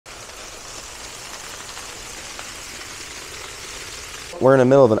we're in the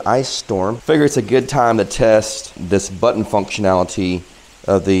middle of an ice storm. Figure it's a good time to test this button functionality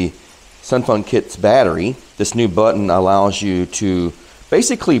of the Sunfun Kit's battery. This new button allows you to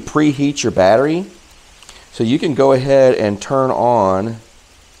basically preheat your battery. So you can go ahead and turn on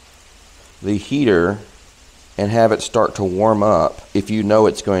the heater and have it start to warm up if you know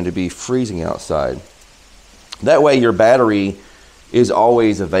it's going to be freezing outside. That way your battery is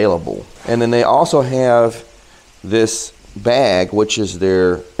always available. And then they also have this bag, which is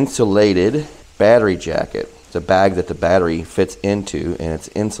their insulated battery jacket. It's a bag that the battery fits into, and it's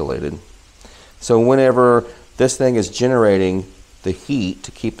insulated. So whenever this thing is generating the heat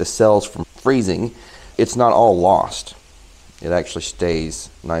to keep the cells from freezing, it's not all lost. It actually stays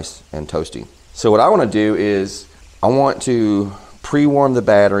nice and toasty. So what I want to do is I want to pre-warm the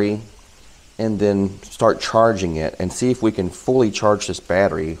battery and then start charging it and see if we can fully charge this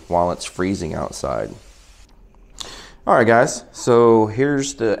battery while it's freezing outside. Alright guys, so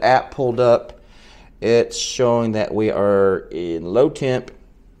here's the app pulled up. It's showing that we are in low temp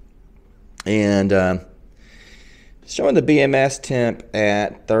and showing the BMS temp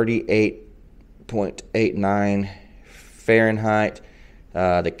at 38.89 Fahrenheit,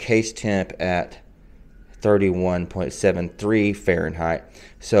 the case temp at 31.73 Fahrenheit.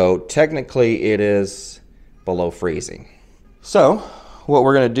 So technically it is below freezing. So what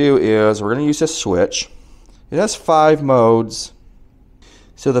we're going to do is we're going to use this switch. It has 5 modes.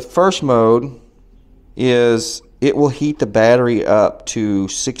 So the first mode is it will heat the battery up to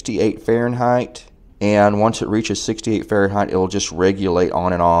 68 Fahrenheit, and once it reaches 68 Fahrenheit, it will just regulate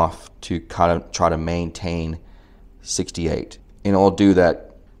on and off to kind of try to maintain 68. And it will do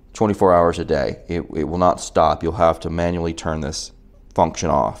that 24 hours a day. It will not stop. You'll have to manually turn this function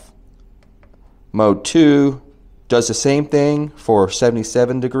off. Mode 2 does the same thing for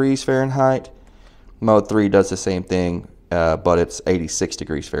 77 degrees Fahrenheit. Mode 3 does the same thing, but it's 86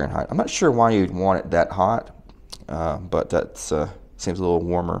 degrees Fahrenheit. I'm not sure why you'd want it that hot, but that seems a little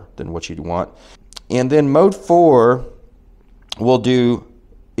warmer than what you'd want. And then mode 4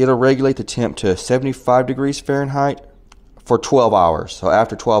 it'll regulate the temp to 75 degrees Fahrenheit for 12 hours. So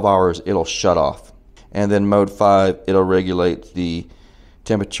after 12 hours, it'll shut off. And then mode 5, it'll regulate the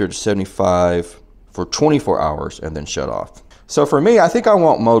temperature to 75 for 24 hours and then shut off. So for me, I think I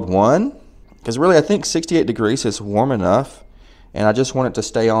want mode 1, because really I think 68 degrees is warm enough, and I just want it to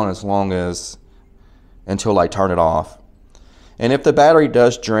stay on as long as until I turn it off. And if the battery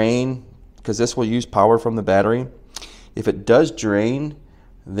does drain, because this will use power from the battery, if it does drain,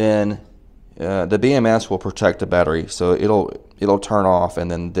 then the BMS will protect the battery, so it'll turn off, and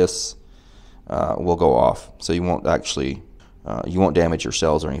then this will go off. So you won't actually you won't damage your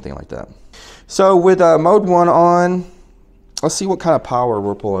cells or anything like that. So with mode 1 on, let's see what kind of power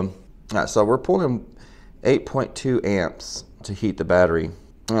we're pulling. So we're pulling 8.2 amps to heat the battery.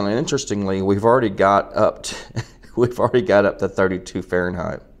 And interestingly, we've already got up to we've already got up to 32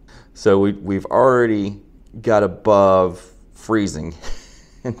 Fahrenheit. So we've already got above freezing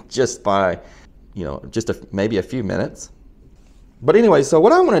just by, maybe a few minutes. But anyway, so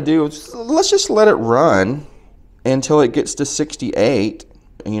what I want to do is let's just let it run until it gets to 68.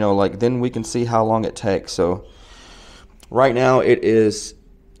 Then we can see how long it takes. So right now it is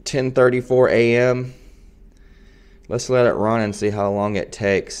 10:34 a.m. Let's let it run and see how long it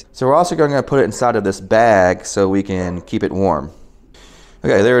takes. So we're also going to put it inside of this bag so we can keep it warm.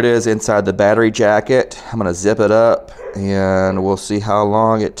 Okay, there it is inside the battery jacket. I'm going to zip it up and we'll see how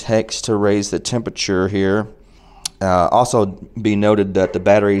long it takes to raise the temperature here. Also be noted that the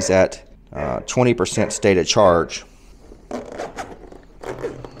battery's at 20% state of charge.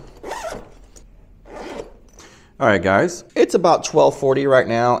 Alright guys, it's about 12:40 right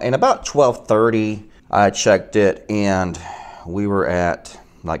now, and about 12:30 I checked it and we were at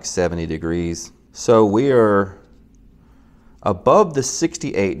like 70 degrees. So we are above the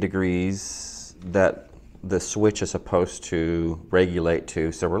 68 degrees that the switch is supposed to regulate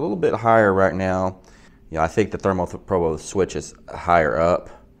to. So we're a little bit higher right now. I think the thermal probe of the switch is higher up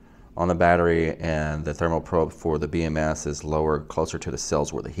on the battery, and the thermal probe for the BMS is lower, closer to the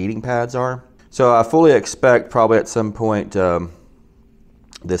cells where the heating pads are. So I fully expect probably at some point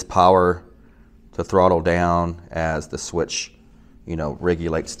this power to throttle down as the switch,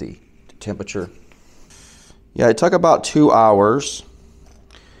 regulates the temperature. Yeah, it took about 2 hours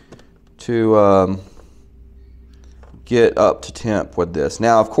to get up to temp with this.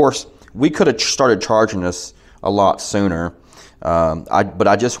 Now, of course, we could have started charging this a lot sooner, but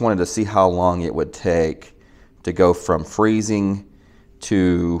I just wanted to see how long it would take to go from freezing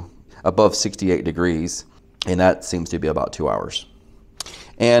to above 68 degrees, and that seems to be about 2 hours.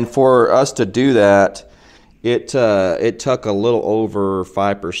 And for us to do that, it took a little over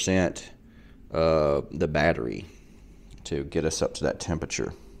 5% of the battery to get us up to that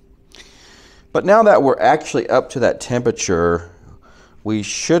temperature. But now that we're actually up to that temperature, we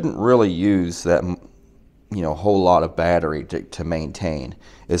shouldn't really use that, whole lot of battery to maintain,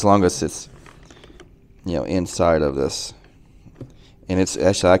 as long as it's, inside of this. And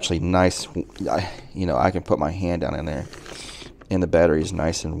it's actually nice, I can put my hand down in there, and the battery is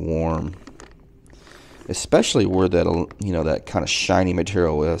nice and warm. Especially where that, that kind of shiny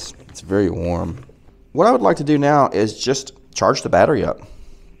material is. It's very warm. What I would like to do now is just charge the battery up.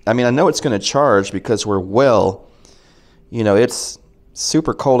 I mean, I know it's going to charge because it's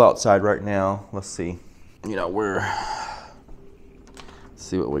super cold outside right now. Let's see. Let's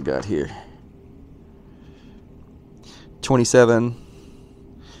see what we got here. 27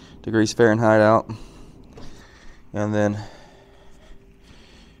 degrees Fahrenheit out. And then,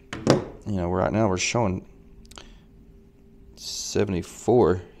 right now we're showing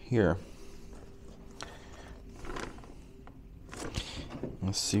 74 here.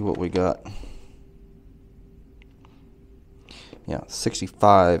 Let's see what we got. Yeah,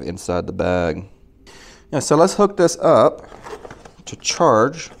 65 inside the bag. Yeah, so let's hook this up to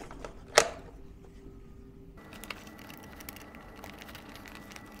charge.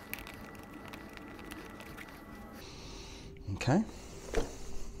 Okay.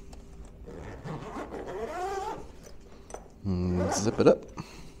 Zip it up.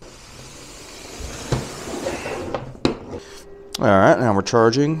 All right, now we're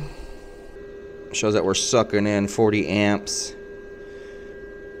charging. Shows that we're sucking in 40 amps.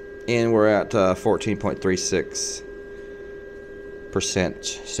 And we're at 14.36%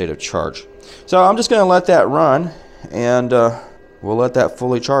 state of charge. So I'm just going to let that run, and we'll let that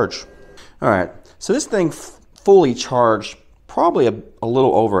fully charge. All right, so this thing fully charged probably a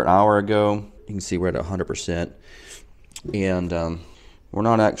little over an hour ago. You can see we're at 100%. And we're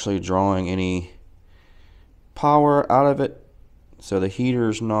not actually drawing any power out of it. So the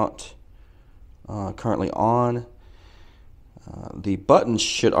heater's not currently on. The buttons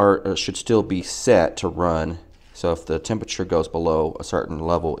should still be set to run. So if the temperature goes below a certain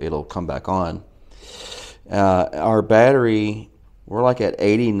level, it'll come back on. Our battery, we're like at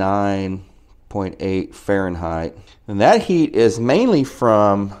 89.8 Fahrenheit. And that heat is mainly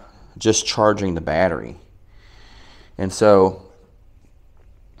from just charging the battery. And so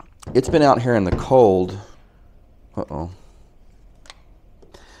it's been out here in the cold. Uh-oh.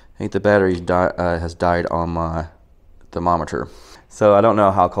 I think the battery has died on my thermometer. So I don't know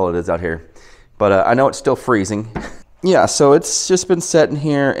how cold it is out here. But I know it's still freezing. Yeah, so it's just been sitting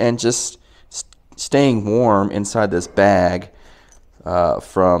here and just staying warm inside this bag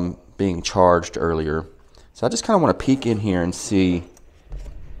from being charged earlier. So I just kind of want to peek in here and see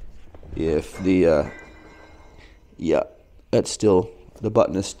if the... yeah, the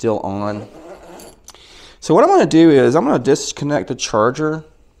button is still on. So what I'm going to do is I'm going to disconnect the charger.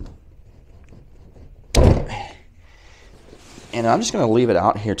 And I'm just going to leave it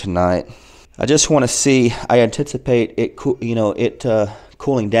out here tonight. I just want to see, I anticipate it,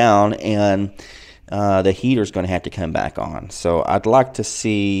 cooling down, and the heater's going to have to come back on. So I'd like to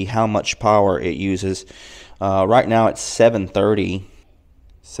see how much power it uses. Right now it's 730.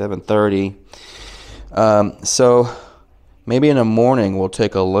 So maybe in the morning we'll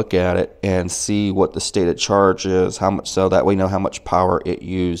take a look at it and see what the state of charge is, so that we know how much power it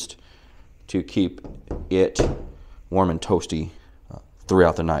used to keep it warm and toasty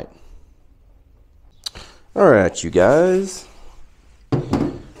throughout the night. All right, you guys.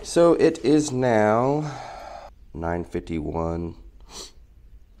 So it is now 9:51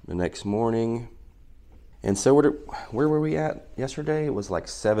 the next morning. And so where were we at yesterday? It was like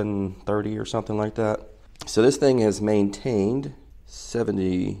 7:30 or something like that. So this thing has maintained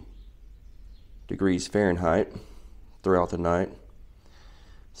 70 degrees Fahrenheit throughout the night.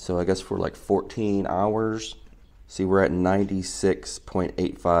 So I guess for like 14 hours. See, we're at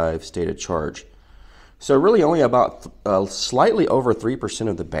 96.85 state of charge. So really only about slightly over 3%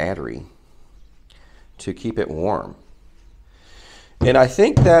 of the battery to keep it warm. And I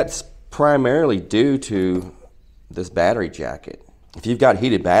think that's primarily due to this battery jacket. If you've got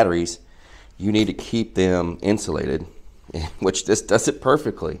heated batteries, you need to keep them insulated, which this does it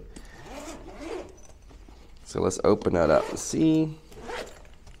perfectly. So let's open that up and see.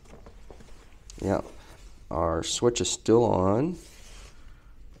 Yeah, our switch is still on.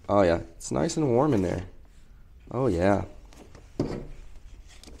 Oh yeah, it's nice and warm in there. Oh yeah.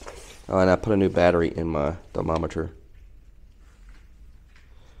 Oh, and I put a new battery in my thermometer.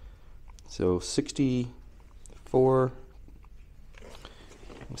 So 64.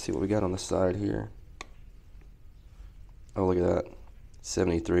 Let's see what we got on the side here. Oh, look at that.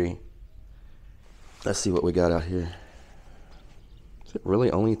 73. Let's see what we got out here. Is it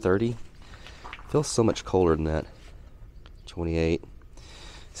really only 30? Feels so much colder than that. 28.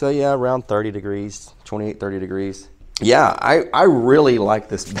 So yeah, around 30 degrees, 28, 30 degrees. Yeah, I really like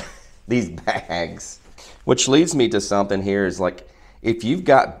this these bags. Which leads me to something here is like, if you've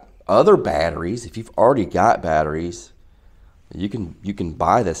got other batteries, if you've already got batteries, you can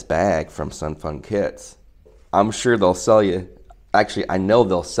buy this bag from Sun Fun Kits. I'm sure they'll sell you, actually I know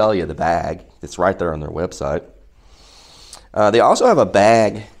they'll sell you the bag. It's right there on their website. They also have a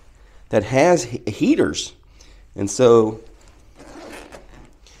bag that has heaters. And so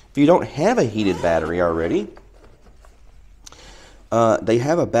if you don't have a heated battery already, they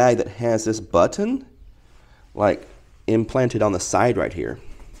have a bag that has this button like implanted on the side right here.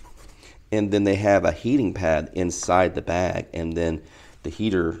 And then they have a heating pad inside the bag, and then the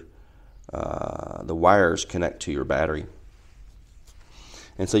heater, the wires connect to your battery.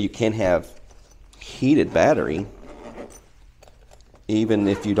 And so you can have heated battery even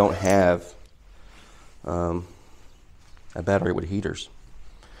if you don't have a battery with heaters.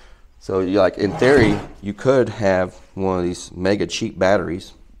 So like in theory, you could have one of these mega cheap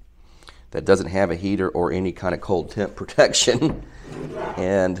batteries that doesn't have a heater or any kind of cold temp protection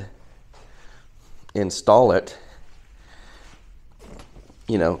and install it,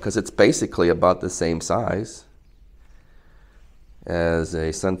 you know, because it's basically about the same size as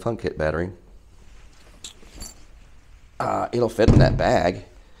a Sun Fun Kit battery. It'll fit in that bag.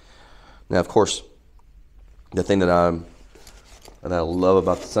 Now, of course, the thing that I love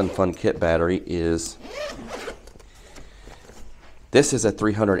about the Sun Fun Kit battery is this is a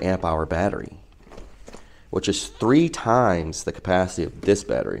 300 amp hour battery, which is 3 times the capacity of this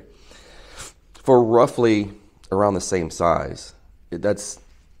battery for roughly around the same size. That's,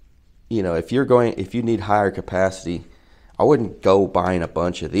 you know, if you need higher capacity, I wouldn't go buying a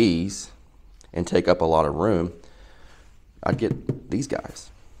bunch of these and take up a lot of room. I'd get these guys.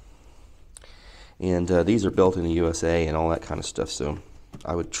 And these are built in the USA and all that kind of stuff, so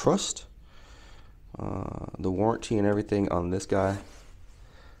I would trust the warranty and everything on this guy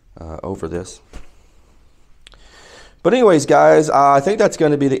over this. But anyways, guys, I think that's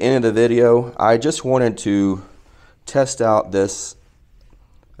going to be the end of the video. I just wanted to test out this.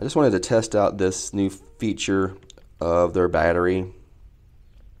 I just wanted to test out this new feature of their battery,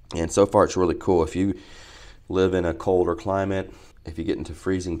 and so far it's really cool. If you live in a colder climate, if you get into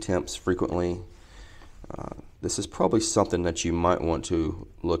freezing temps frequently, this is probably something that you might want to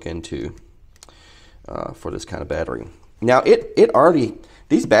look into for this kind of battery. Now,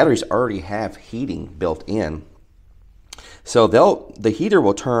 these batteries already have heating built in, so the heater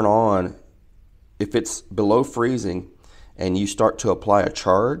will turn on if it's below freezing and you start to apply a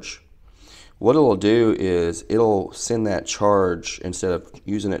charge. What it'll do is it'll send that charge, instead of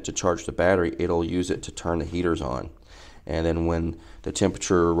using it to charge the battery, it'll use it to turn the heaters on. And then when the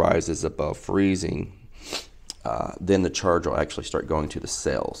temperature rises above freezing, then the charge will actually start going to the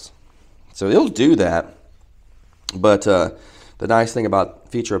cells. So it'll do that, but the nice thing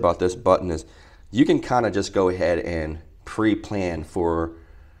feature about this button is you can kind of just go ahead and pre-plan for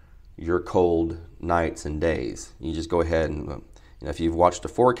your cold nights and days. You just go ahead and if you've watched the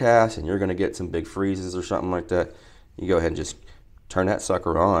forecast and you're going to get some big freezes or something like that, you go ahead and just turn that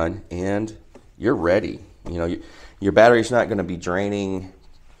sucker on and you're ready. You know, your battery's not going to be draining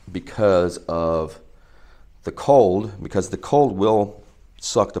because of the cold, because the cold will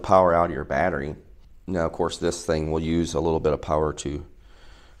suck the power out of your battery. Now, of course, this thing will use a little bit of power to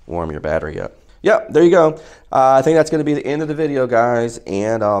warm your battery up. Yep, there you go. I think that's going to be the end of the video, guys,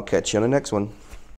 and I'll catch you on the next one.